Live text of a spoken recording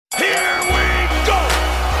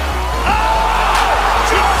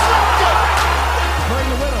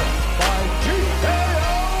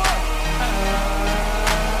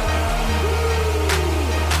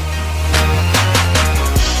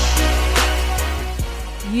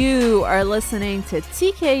You are listening to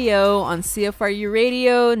TKO on CFRU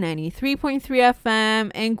Radio 93.3 FM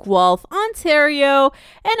in Guelph, Ontario,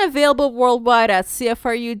 and available worldwide at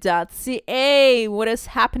CFRU.ca. What is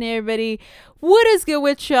happening, everybody? What is good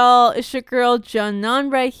with y'all? It's your girl, Janan,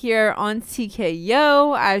 right here on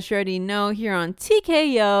TKO. As you already know, here on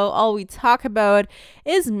TKO, all we talk about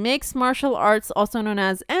is mixed martial arts, also known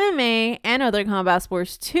as MMA, and other combat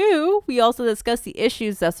sports too. We also discuss the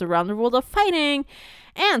issues that surround the world of fighting,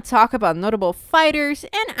 and talk about notable fighters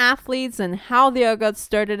and athletes and how they all got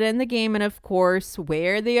started in the game, and of course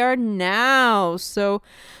where they are now. So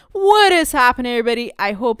what is happening, everybody?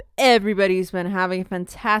 I hope everybody's been having a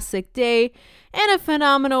fantastic day and a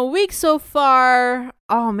phenomenal week so far.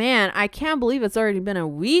 Oh man, I can't believe it's already been a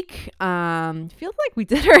week. Feels like we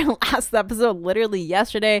did our last episode literally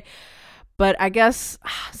yesterday, but I guess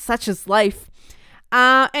such is life.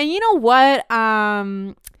 And you know what?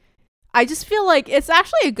 I just feel like it's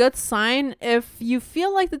actually a good sign if you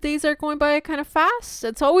feel like the days are going by kind of fast.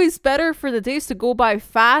 It's always better for the days to go by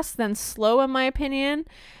fast than slow, in my opinion.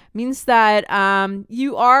 Means that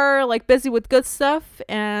you are like busy with good stuff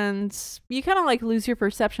and you kind of like lose your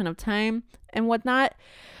perception of time and whatnot.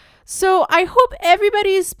 So I hope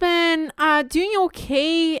everybody's been doing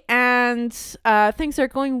okay and things are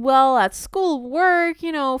going well at school, work,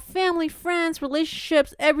 you know, family, friends,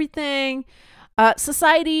 relationships, everything.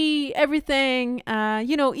 Society, everything,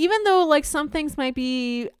 you know, even though like some things might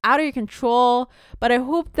be out of your control, but I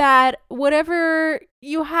hope that whatever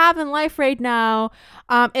you have in life right now,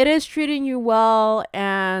 it is treating you well,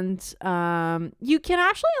 and you can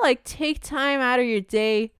actually like take time out of your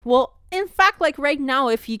day. Well, in fact, like right now,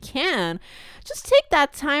 if you can, just take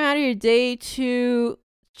that time out of your day to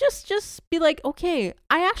just be like, okay,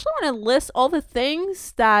 I actually want to list all the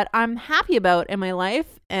things that I'm happy about in my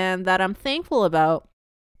life and that I'm thankful about.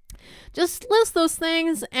 Just list those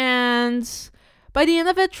things, and by the end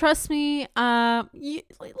of it, trust me,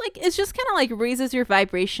 it's just kind of like raises your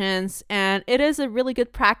vibrations, and it is a really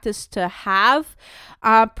good practice to have.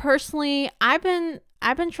 Personally, I've been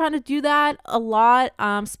trying to do that a lot,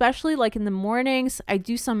 especially like in the mornings. I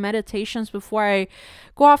do some meditations before I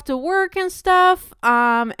go off to work and stuff.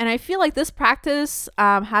 And I feel like this practice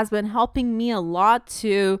has been helping me a lot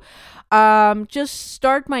to just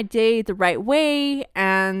start my day the right way,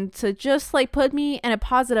 and to just like put me in a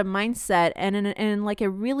positive mindset and in like a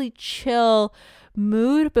really chill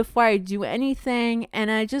mood before I do anything.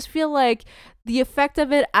 And I just feel like the effect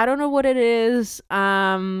of it, I don't know what it is.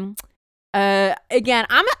 Again,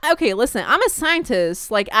 I'm a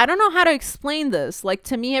scientist. Like, I don't know how to explain this. Like,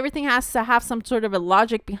 to me, everything has to have some sort of a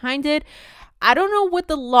logic behind it. I don't know what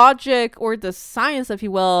the logic or the science, if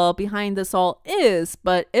you will, behind this all is,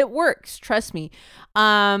 but it works. Trust me.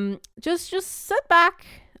 Just sit back,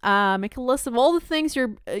 make a list of all the things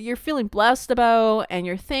you're feeling blessed about and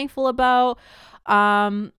you're thankful about.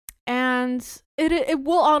 And it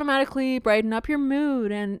will automatically brighten up your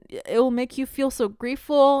mood, and it will make you feel so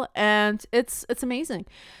grateful, and it's amazing.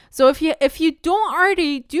 So if you don't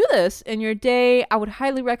already do this in your day, I would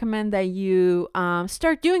highly recommend that you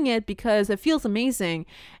start doing it, because it feels amazing.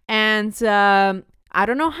 And I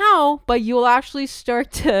don't know how, but you'll actually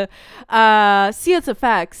start to see its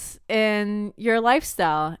effects in your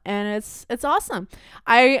lifestyle, and it's awesome.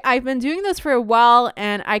 I've been doing this for a while,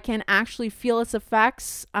 and I can actually feel its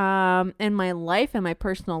effects in my life, in my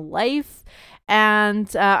personal life.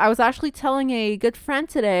 And I was actually telling a good friend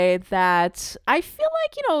today that I feel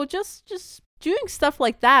like, you know, just doing stuff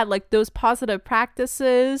like that, like those positive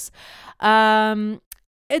practices,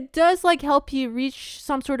 it does like help you reach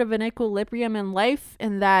some sort of an equilibrium in life,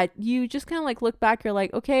 in that you just kind of like look back, you're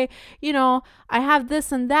like, okay, you know, I have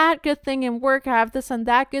this and that good thing in work, I have this and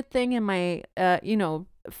that good thing in my you know,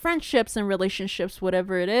 friendships and relationships,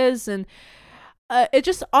 whatever it is. And it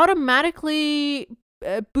just automatically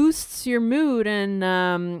boosts your mood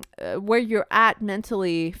and where you're at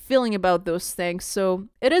mentally feeling about those things. So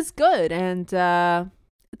it is good, and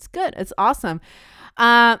it's good, it's awesome.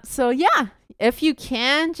 So yeah, if you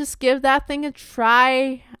can, just give that thing a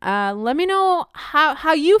try. Let me know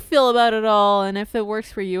how you feel about it all, and if it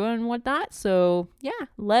works for you and whatnot. So yeah,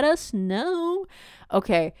 let us know.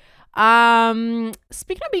 Okay.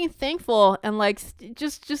 Speaking of being thankful and like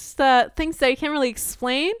just things that I can't really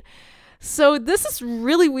explain. So this is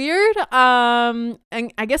really weird. And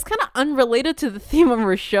I guess kind of unrelated to the theme of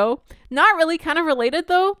our show. Not really, kind of related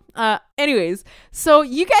though. Anyways, so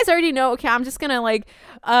you guys already know. Okay, I'm just gonna like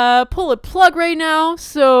pull a plug right now.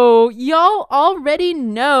 So y'all already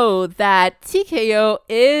know that TKO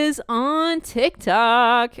is on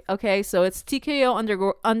TikTok. Okay, so it's TKO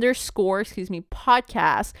underscore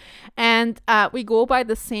podcast, and we go by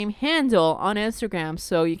the same handle on Instagram.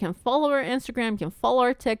 So you can follow our Instagram, you can follow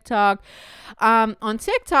our TikTok. On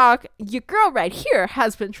TikTok, your girl right here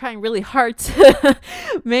has been trying really hard to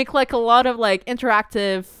make like a lot of like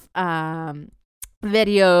interactive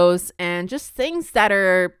videos and just things that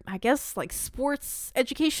are, I guess, like sports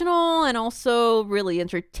educational and also really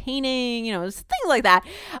entertaining, just things like that.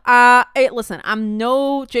 Listen, I'm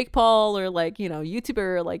no Jake Paul or like, YouTuber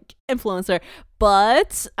or like influencer,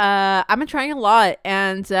 but I've been trying a lot,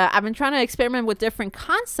 and I've been trying to experiment with different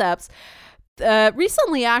concepts.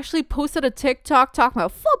 Recently I actually posted a TikTok talking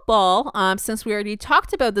about football, since we already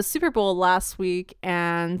talked about the Super Bowl last week,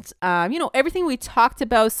 and everything we talked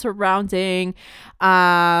about surrounding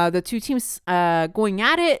the two teams going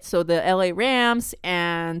at it, so the LA Rams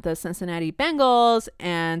and the Cincinnati Bengals.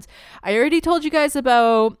 And I already told you guys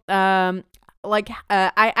about I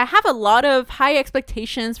have a lot of high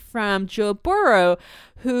expectations from Joe Burrow,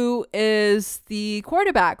 who is the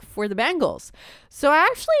quarterback for the Bengals. So I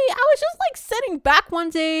was just like sitting back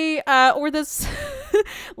one day, or this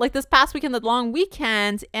like this past weekend, the long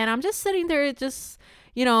weekend, and I'm just sitting there, just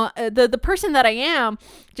the person that I am,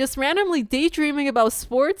 just randomly daydreaming about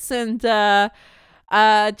sports, and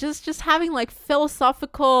just having like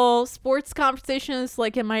philosophical sports conversations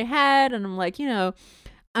like in my head. And I'm like,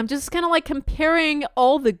 I'm just kind of like comparing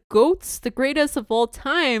all the GOATs, the greatest of all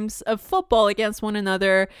times of football, against one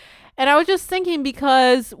another. And I was just thinking,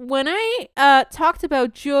 because when I talked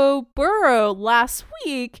about Joe Burrow last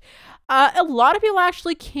week, a lot of people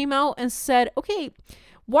actually came out and said, okay,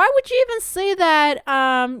 why would you even say that,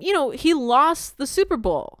 he lost the Super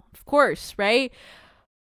Bowl? Of course, right?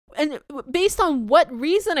 And based on what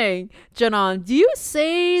reasoning, Janon, do you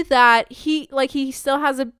say that he still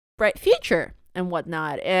has a bright future and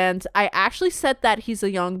whatnot? And I actually said that he's a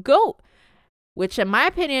young GOAT, which in my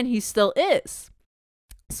opinion he still is.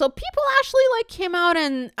 So people actually like came out,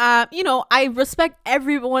 and I respect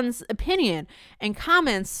everyone's opinion and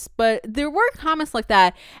comments, but there were comments like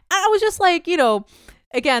that, and I was just like,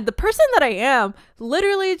 again, the person that I am,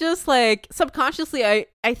 literally just like subconsciously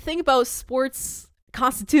I think about sports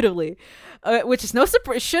constitutively, which is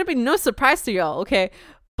should be no surprise to y'all, okay?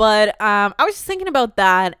 But I was just thinking about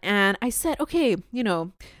that, and I said, okay,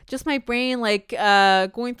 just my brain like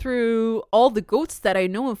going through all the GOATs that I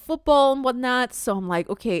know in football and whatnot. So I'm like,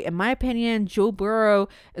 okay, in my opinion, Joe Burrow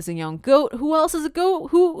is a young GOAT. Who else is a GOAT?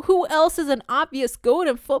 Who else is an obvious GOAT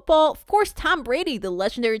in football? Of course, Tom Brady, the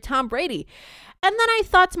legendary Tom Brady. And then I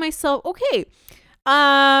thought to myself, okay,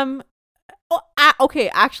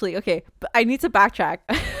 okay, but I need to backtrack.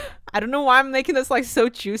 I don't know why I'm making this like so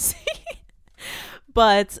juicy.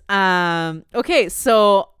 But okay,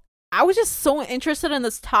 so I was just so interested in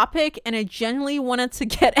this topic, and I genuinely wanted to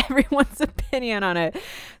get everyone's opinion on it.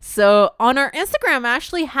 So on our Instagram, I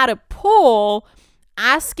actually had a poll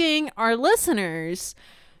asking our listeners,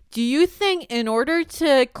 do you think in order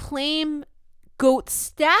to claim GOAT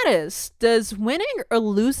status, does winning or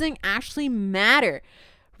losing actually matter?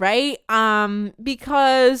 Right?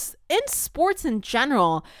 Because in sports in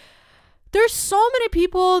general, there's so many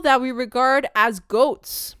people that we regard as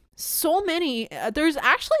GOATs. So many. There's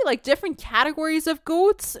actually like different categories of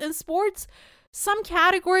GOATs in sports. Some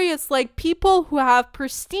category is like people who have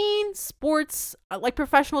pristine sports, like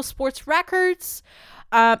professional sports records.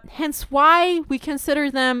 Hence why we consider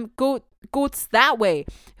them GOATs that way.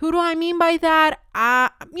 Who do I mean by that?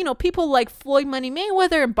 People like Floyd Money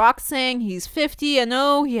Mayweather in boxing. He's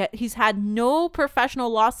 50-0. He's had no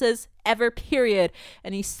professional losses ever, period,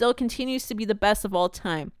 and he still continues to be the best of all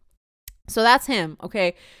time. So that's him,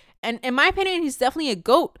 okay? And in my opinion, he's definitely a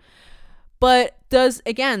GOAT. But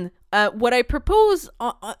what I propose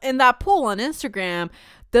in that poll on Instagram,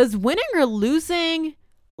 does winning or losing,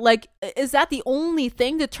 like, is that the only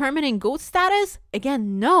thing determining GOAT status?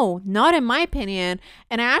 Again, no, not in my opinion.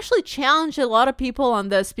 And I actually challenge a lot of people on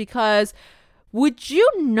this, because would you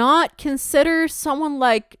not consider someone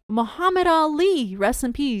like Muhammad Ali, rest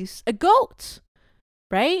in peace, a GOAT?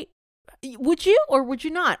 Right? Would you or would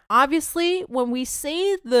you not? Obviously, when we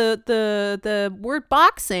say the word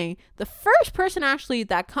boxing, the first person actually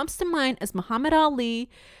that comes to mind is Muhammad Ali,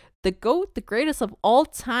 the GOAT, the greatest of all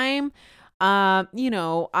time. And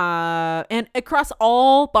across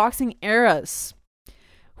all boxing eras.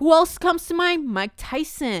 Who else comes to mind? Mike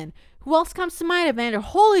Tyson. Who else comes to mind? Evander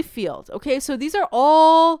Holyfield. Okay, so these are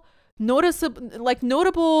all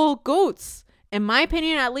notable goats, in my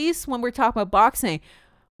opinion, at least when we're talking about boxing.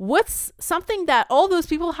 What's something that all those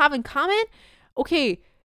people have in common? Okay,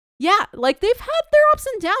 yeah, like they've had their ups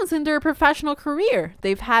and downs in their professional career.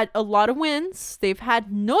 They've had a lot of wins. They've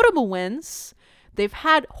had notable wins. They've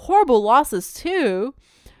had horrible losses too.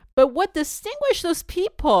 But what distinguished those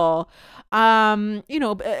people, between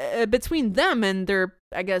them and their,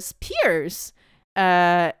 I guess, peers,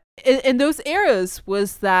 in those eras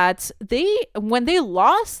was that when they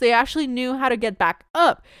lost, they actually knew how to get back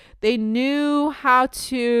up. They knew how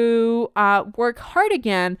to work hard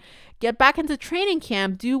again, get back into training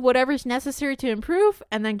camp, do whatever's necessary to improve,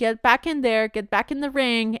 and then get back in there, get back in the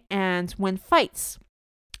ring, and win fights.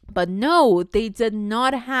 But no, they did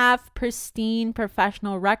not have pristine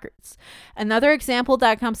professional records. Another example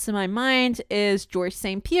that comes to my mind is George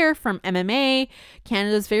St. Pierre from MMA,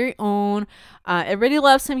 Canada's very own. Everybody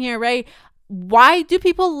loves him here, right? Why do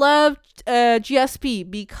people love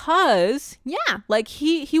GSP? Because, yeah, like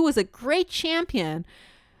he was a great champion,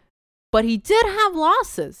 but he did have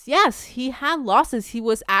losses. Yes, he had losses. He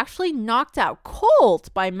was actually knocked out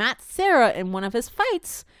cold by Matt Serra in one of his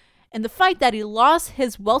fights, in the fight that he lost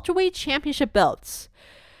his welterweight championship belts.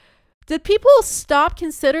 Did people stop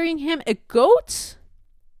considering him a GOAT?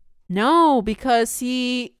 No, because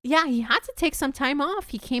he had to take some time off.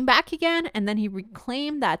 He came back again, and then he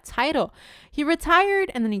reclaimed that title. He retired,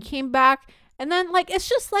 and then he came back, and then it's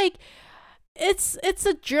just it's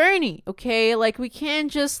a journey, okay? Like, we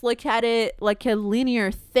can't just look at it like a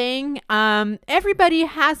linear thing. Everybody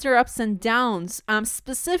has their ups and downs,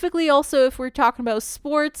 specifically also if we're talking about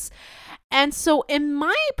sports. And so in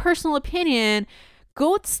my personal opinion,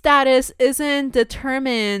 GOAT status isn't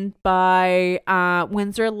determined by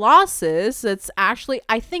wins or losses. It's actually,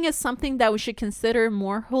 I think it's something that we should consider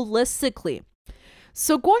more holistically.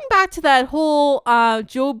 So going back to that whole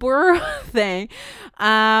Joe Burrow thing,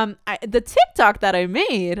 the TikTok that I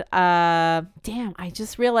made, I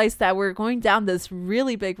just realized that we're going down this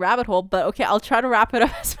really big rabbit hole, but okay, I'll try to wrap it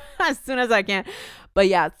up as soon as I can. But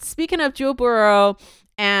yeah, speaking of Joe Burrow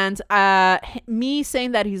and me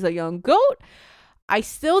saying that he's a young GOAT, I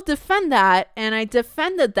still defend that, and I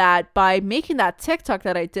defended that by making that TikTok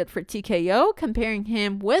that I did for TKO, comparing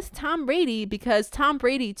him with Tom Brady, because Tom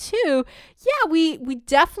Brady too, yeah, we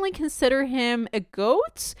definitely consider him a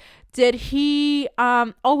GOAT. Did he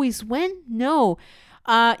always win? No.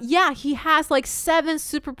 He has 7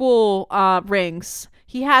 Super Bowl rings.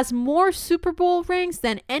 He has more Super Bowl rings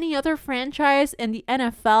than any other franchise in the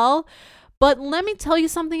NFL. But let me tell you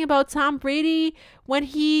something about Tom Brady. When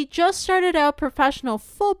he just started out professional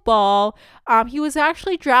football, he was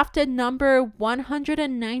actually drafted number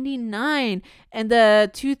 199 in the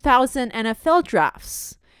 2000 NFL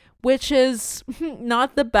drafts, which is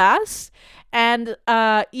not the best. And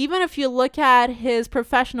even if you look at his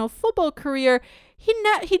professional football career, he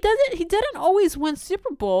didn't always win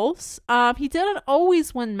Super Bowls. He didn't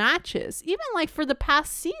always win matches. Even for the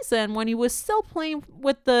past season, when he was still playing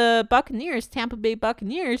with the Buccaneers, Tampa Bay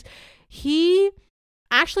Buccaneers, he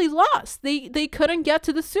actually lost. They couldn't get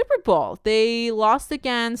to the Super Bowl. They lost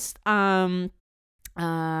against I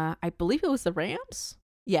believe it was the Rams.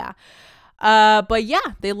 Yeah. But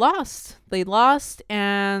yeah, they lost.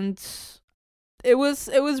 And it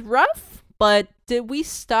was rough. But did we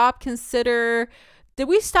stop considering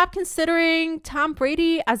Tom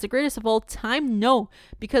Brady as the greatest of all time? No,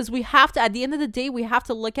 because we have to, at the end of the day, we have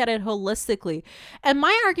to look at it holistically. And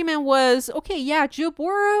my argument was, okay, yeah, Joe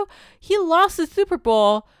Burrow, he lost the Super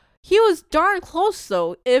Bowl. He was darn close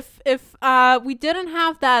though. If we didn't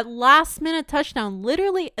have that last minute touchdown,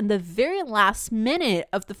 literally in the very last minute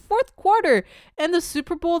of the fourth quarter in the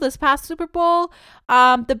Super Bowl, this past Super Bowl,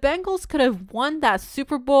 the Bengals could have won that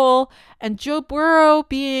Super Bowl. And Joe Burrow,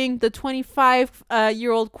 being the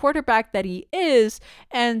 25-year-old quarterback that he is,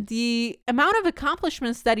 and the amount of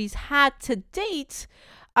accomplishments that he's had to date,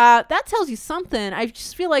 that tells you something. I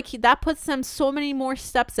just feel like that puts him so many more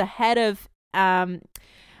steps ahead of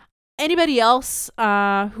anybody else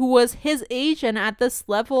who was his age and at this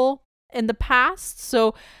level in the past.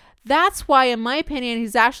 So that's why, in my opinion,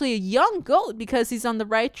 he's actually a young GOAT, because he's on the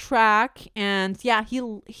right track. And yeah, he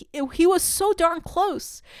was so darn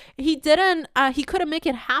close. He couldn't make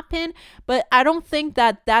it happen, but I don't think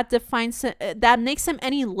that defines that makes him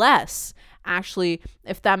any less, actually,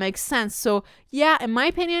 if that makes sense. So yeah, in my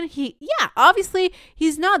opinion, obviously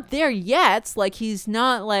he's not there yet. He's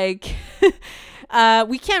not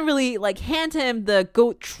we can't really hand him the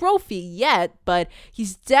GOAT trophy yet, but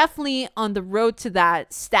he's definitely on the road to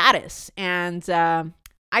that status. And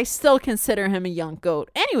I still consider him a young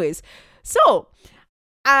GOAT. Anyways, so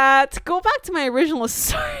to go back to my original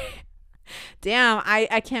story, Damn,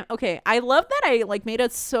 I can't. Okay, I love that I like made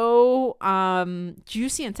it so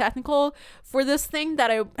juicy and technical for this thing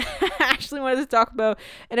that I actually wanted to talk about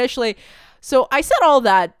initially. So I said all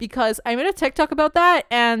that because I made a TikTok about that,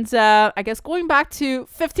 and I guess going back to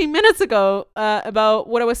 15 minutes ago about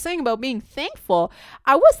what I was saying about being thankful,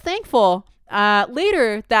 I was thankful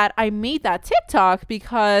later that I made that TikTok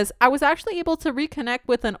because I was actually able to reconnect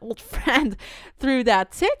with an old friend through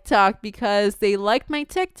that TikTok because they liked my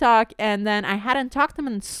TikTok, and then I hadn't talked to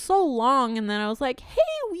them in so long, and then I was like, hey,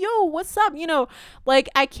 yo, what's up? Like,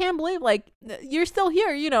 I can't believe like you're still here,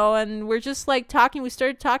 and we're just like talking. We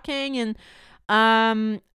started talking, and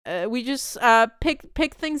we just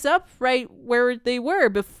pick things up right where they were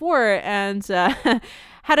before, and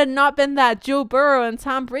had it not been that Joe Burrow and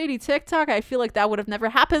Tom Brady TikTok, I feel like that would have never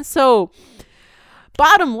happened. So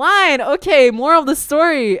bottom line, okay, moral of the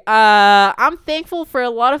story, I'm thankful for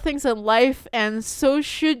a lot of things in life, and so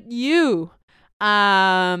should you.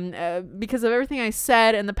 Because of everything I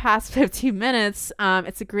said in the past 15 minutes,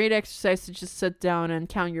 it's a great exercise to just sit down and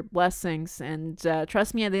count your blessings, and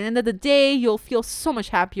trust me, at the end of the day, you'll feel so much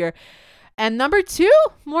happier. And number 2,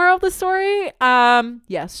 moral of the story,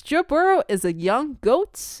 yes, Joe Burrow is a young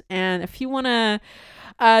goat, and if you want to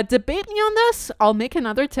debate me on this, I'll make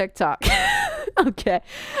another TikTok. Okay.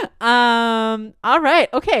 All right.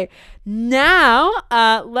 Okay. Now,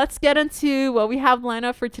 let's get into what we have lined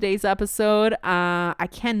up for today's episode. I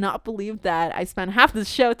cannot believe that I spent half the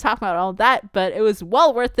show talking about all that, but it was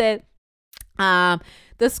well worth it.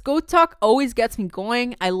 This goat talk always gets me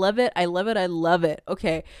going. I love it. I love it. I love it.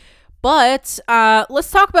 Okay. But let's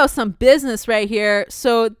talk about some business right here.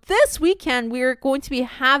 So this weekend, we're going to be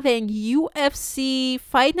having UFC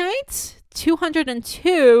Fight Night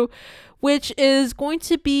 202, which is going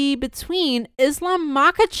to be between Islam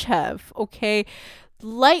Makhachev, okay,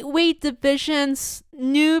 lightweight division's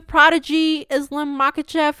new prodigy, Islam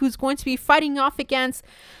Makhachev, who's going to be fighting off against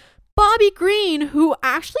Bobby Green, who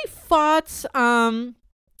actually fought on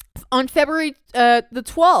February the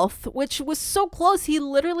 12th, which was so close. He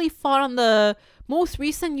literally fought on the most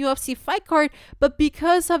recent UFC fight card, but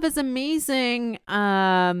because of his amazing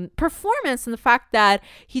performance and the fact that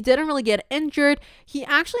he didn't really get injured, he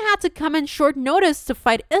actually had to come in short notice to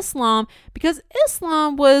fight Islam, because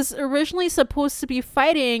Islam was originally supposed to be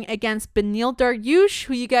fighting against Beneil Dariush,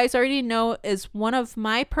 who you guys already know is one of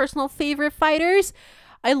my personal favorite fighters.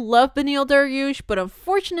 I love Beneil Dariush, but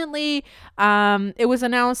unfortunately, it was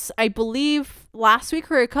announced, I believe, last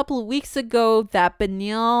week or a couple of weeks ago that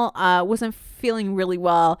Beneil wasn't feeling really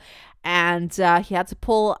well, and he had to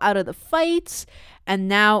pull out of the fight, and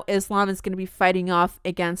now Islam is going to be fighting off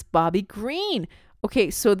against Bobby Green.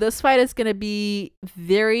 Okay, so this fight is going to be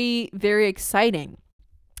very, very exciting,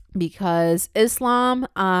 because Islam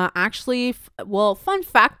actually, well, fun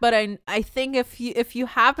fact, but I think if you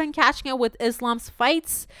have been catching up with Islam's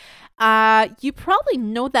fights, you probably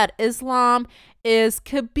know that Islam is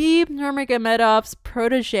Khabib Nurmagomedov's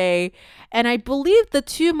protege, and I believe the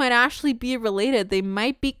two might actually be related. They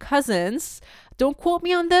might be cousins. Don't quote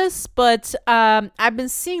me on this, but I've been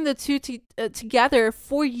seeing the two together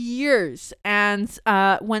for years. And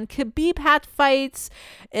when Khabib had fights,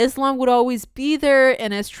 Islam would always be there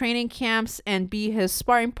in his training camps and be his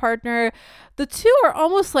sparring partner. The two are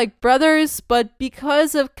almost like brothers, but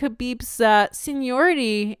because of Khabib's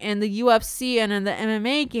seniority in the UFC and in the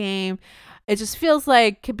MMA game, it just feels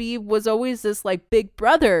like Khabib was always this like big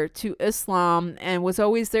brother to Islam and was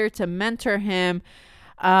always there to mentor him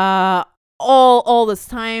all this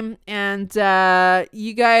time. And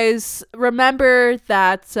you guys remember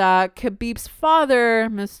that Khabib's father,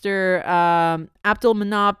 Mr.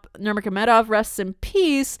 Abdulmanap Nurmagomedov, rests in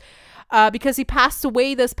peace, because he passed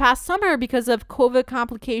away this past summer because of COVID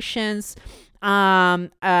complications.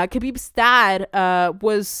 Khabib's dad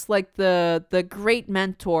was like the great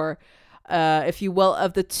mentor, if you will,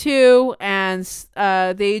 of the two, and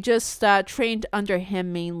they just trained under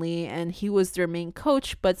him mainly, and he was their main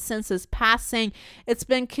coach. But since his passing, it's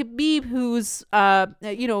been Khabib who's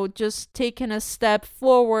just taken a step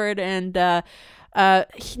forward, and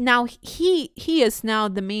he is now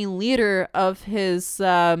the main leader of his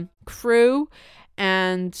crew,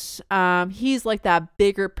 and he's like that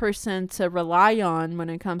bigger person to rely on when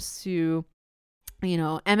it comes to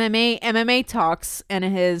MMA talks and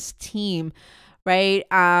his team, right?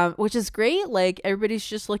 Which is great. Like, everybody's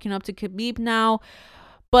just looking up to Khabib now.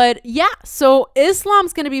 But yeah, so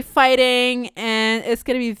Islam's going to be fighting, and it's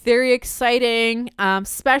going to be very exciting,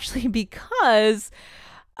 especially because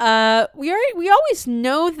we always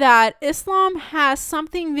know that Islam has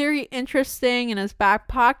something very interesting in his back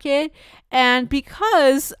pocket, and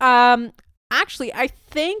because actually, I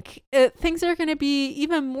think things are going to be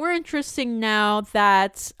even more interesting now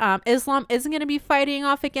that Islam isn't going to be fighting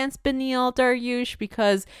off against Beneil Dariush,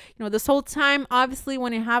 because, this whole time, obviously,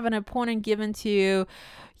 when you have an opponent given to you,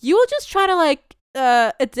 you will just try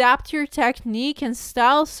to adapt your technique and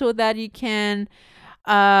style so that you can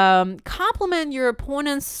complement your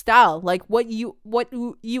opponent's style, like what you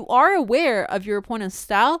are aware of your opponent's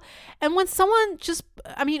style. And when someone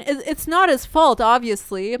it's not his fault,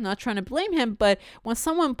 obviously, I'm not trying to blame him, but when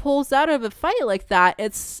someone pulls out of a fight like that,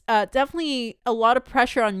 it's definitely a lot of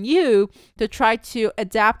pressure on you to try to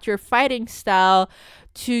adapt your fighting style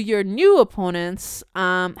to your new opponents.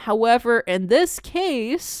 However, in this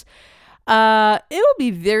case, it will be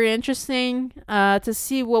very interesting to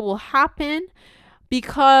see what will happen,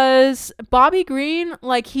 because Bobby Green,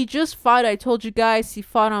 he just fought. I told you guys he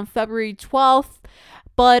fought on February 12th,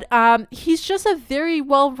 but he's just a very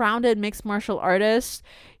well-rounded mixed martial artist.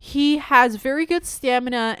 He has very good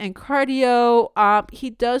stamina and cardio. He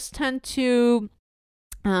does tend to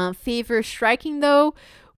favor striking, though,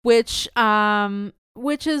 which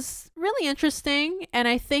is really interesting, and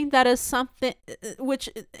I think that is something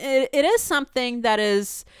it is something that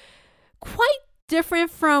is quite different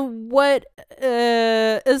from what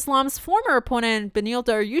Islam's former opponent Beneil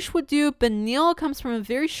Dariush would do. Beneil comes from a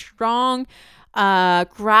very strong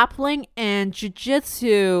grappling and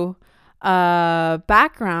jiu-jitsu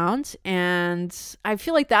background, and I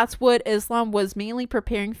feel like that's what Islam was mainly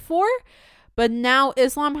preparing for. But now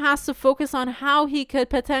Islam has to focus on how he could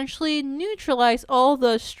potentially neutralize all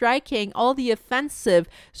the striking, all the offensive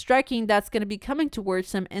striking that's going to be coming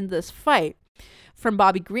towards him in this fight from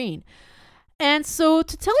Bobby Green. And so,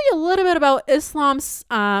 to tell you a little bit about Islam's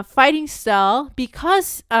fighting style,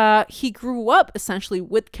 because he grew up essentially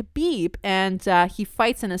with Khabib, and he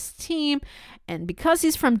fights in his team, and because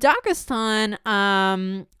he's from Dagestan,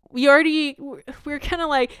 we're kind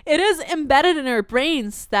of it is embedded in our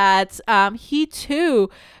brains that he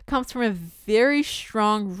too comes from a very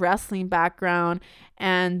strong wrestling background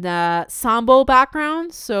and sambo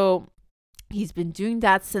background. So he's been doing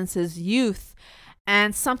that since his youth.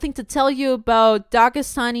 And something to tell you about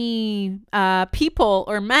Dagestani people,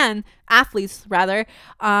 or men, athletes rather,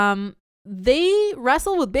 they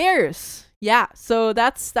wrestle with bears. Yeah, so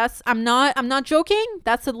that's I'm not joking.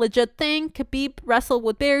 That's a legit thing. Khabib wrestled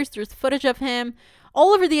with bears. There's footage of him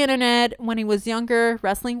all over the internet when he was younger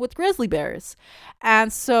wrestling with grizzly bears.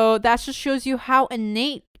 And so that just shows you how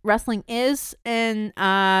innate wrestling is in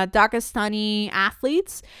Dagestani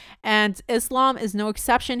athletes, and Islam is no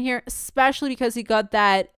exception here, especially because he got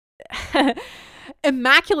that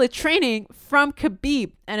immaculate training from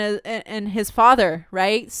Khabib and his father,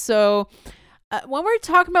 right? So when we're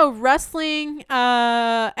talking about wrestling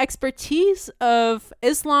expertise of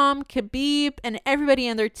Islam, Khabib, and everybody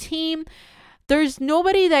in their team, there's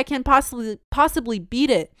nobody that can possibly beat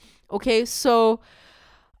it. Okay, so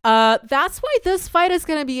that's why this fight is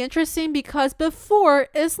going to be interesting, because before,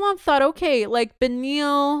 Islam thought, okay,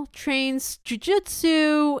 Beneil trains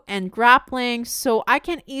jiu-jitsu and grappling, so I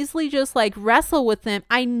can easily just wrestle with him.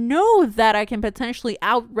 I know that I can potentially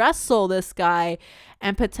out-wrestle this guy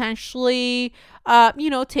and potentially,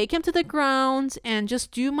 take him to the ground and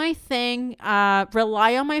just do my thing,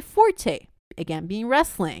 rely on my forte, again, being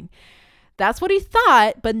wrestling. That's what he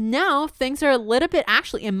thought, but now things are a little bit,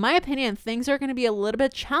 actually, in my opinion, things are going to be a little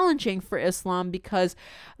bit challenging for Islam, because,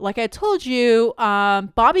 like I told you,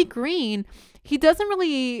 Bobby Green, he doesn't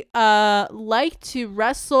really like to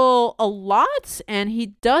wrestle a lot, and he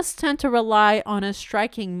does tend to rely on his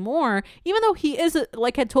striking more, even though he is,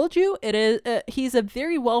 like I told you, he's a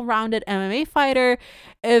very well-rounded MMA fighter.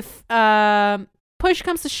 If push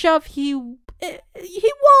comes to shove, he will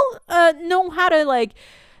know how to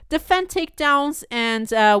defend takedowns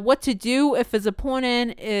and what to do if his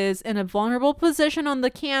opponent is in a vulnerable position on the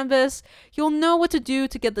canvas. He'll know what to do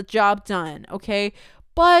to get the job done, okay?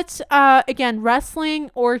 But again,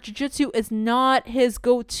 wrestling or jiu-jitsu is not his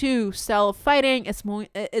go-to style of fighting.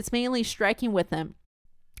 It's mainly striking with him.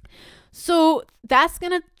 So that's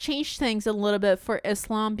going to change things a little bit for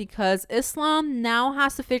Islam, because Islam now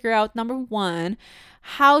has to figure out, number one,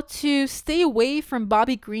 how to stay away from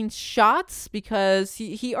Bobby Green's shots, because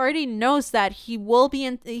he already knows that he will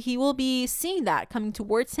be seeing that coming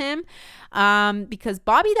towards him, because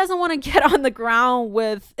Bobby doesn't want to get on the ground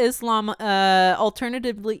with Islam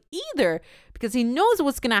alternatively either, because he knows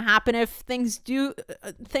what's going to happen if things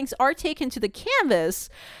are taken to the canvas.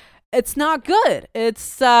 It's not good.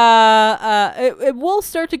 It's it will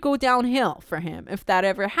start to go downhill for him. If that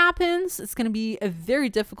ever happens, it's going to be a very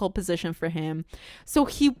difficult position for him. So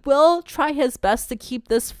he will try his best to keep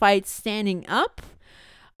this fight standing up,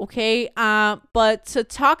 Okay. But to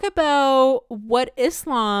talk about what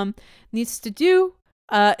Islam needs to do,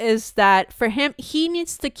 is that for him, he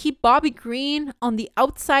needs to keep Bobby Green on the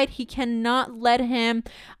outside. He cannot let him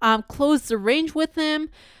close the range with him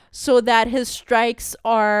so that his strikes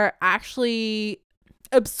are actually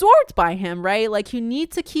absorbed by him, right? Like, you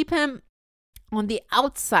need to keep him on the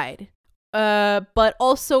outside. But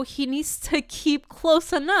also he needs to keep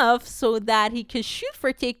close enough so that he can shoot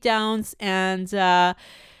for takedowns and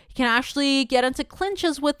he can actually get into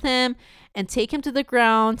clinches with him and take him to the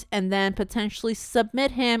ground and then potentially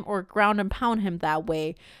submit him or ground and pound him that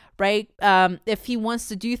way, right? If he wants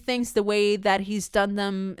to do things the way that he's done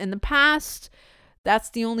them in the past, that's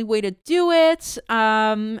the only way to do it.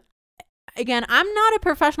 Again, I'm not a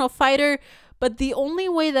professional fighter, but the only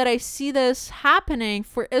way that I see this happening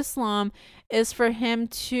for Islam is for him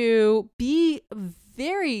to be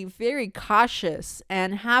very, very cautious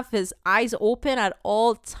and have his eyes open at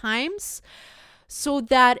all times, so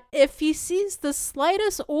that if he sees the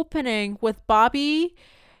slightest opening with Bobby,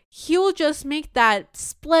 he will just make that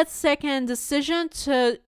split-second decision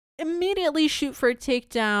to immediately shoot for a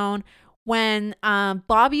takedown when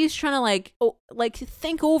Bobby is trying to like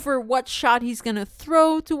think over what shot he's gonna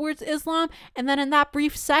throw towards Islam, and then in that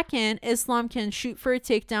brief second, Islam can shoot for a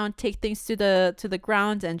takedown, take things to the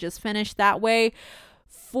ground, and just finish that way.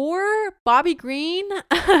 For Bobby Green,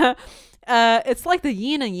 it's like the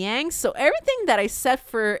yin and yang. So everything that I said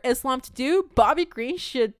for Islam to do, Bobby Green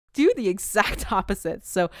should do the exact opposite.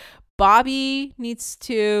 So Bobby needs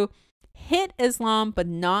to hit Islam, but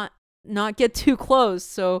not get too close.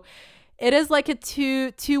 So it is like a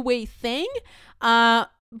two-way thing.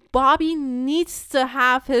 Bobby needs to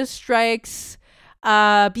have his strikes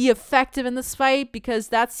be effective in this fight, because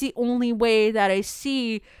that's the only way that I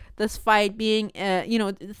see this fight being,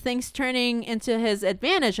 things turning into his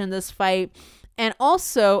advantage in this fight. And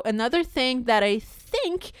also another thing that I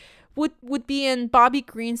think would be in Bobby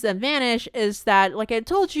Green's advantage is that, like I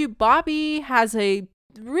told you, Bobby has a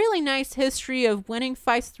really nice history of winning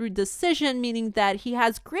fights through decision, meaning that he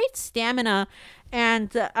has great stamina,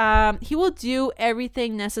 and he will do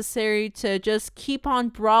everything necessary to just keep on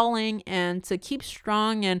brawling and to keep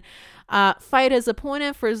strong and fight his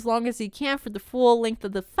opponent for as long as he can for the full length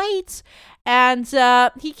of the fight. And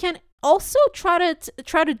he can also try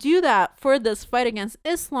to do that for this fight against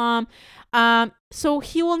Islam. So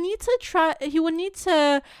he will need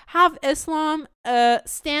to have Islam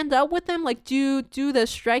stand up with him, like do the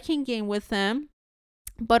striking game with him,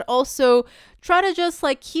 but also try to just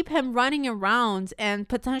like keep him running around and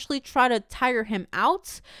potentially try to tire him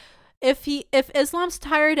out. If Islam's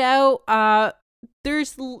tired out,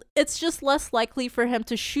 it's just less likely for him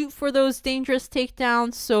to shoot for those dangerous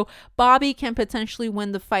takedowns, so Bobby can potentially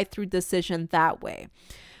win the fight through decision that way.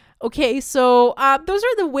 Okay, so those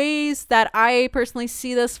are the ways that I personally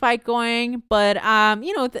see this fight going. But,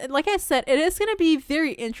 like I said, it is going to be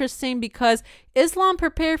very interesting because Islam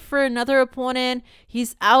prepared for another opponent.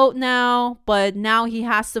 He's out now, but now he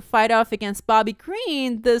has to fight off against Bobby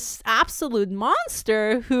Green, this absolute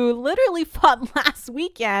monster who literally fought last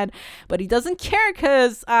weekend. But he doesn't care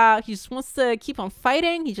because he just wants to keep on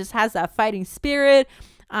fighting. He just has that fighting spirit.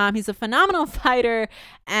 He's a phenomenal fighter.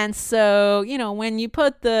 And so, when you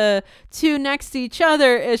put the two next to each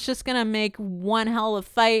other, it's just going to make one hell of a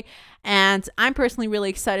fight. And I'm personally really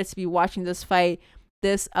excited to be watching this fight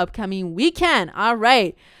this upcoming weekend. All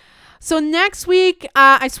right. So next week,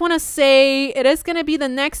 I just want to say it is going to be the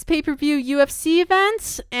next pay-per-view UFC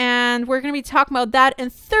event, and we're going to be talking about that in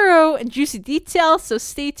thorough and juicy detail, so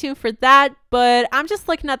stay tuned for that. But I'm just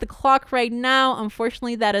looking at the clock right now.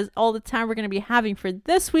 Unfortunately, that is all the time we're going to be having for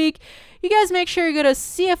this week. You guys make sure you go to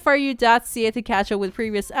cfru.ca to catch up with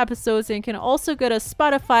previous episodes, and you can also go to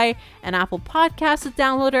Spotify and Apple Podcasts to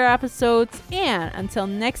download our episodes. And until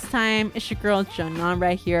next time, it's your girl Jungnon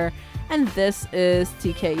right here. And this is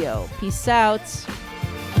TKO. Peace out.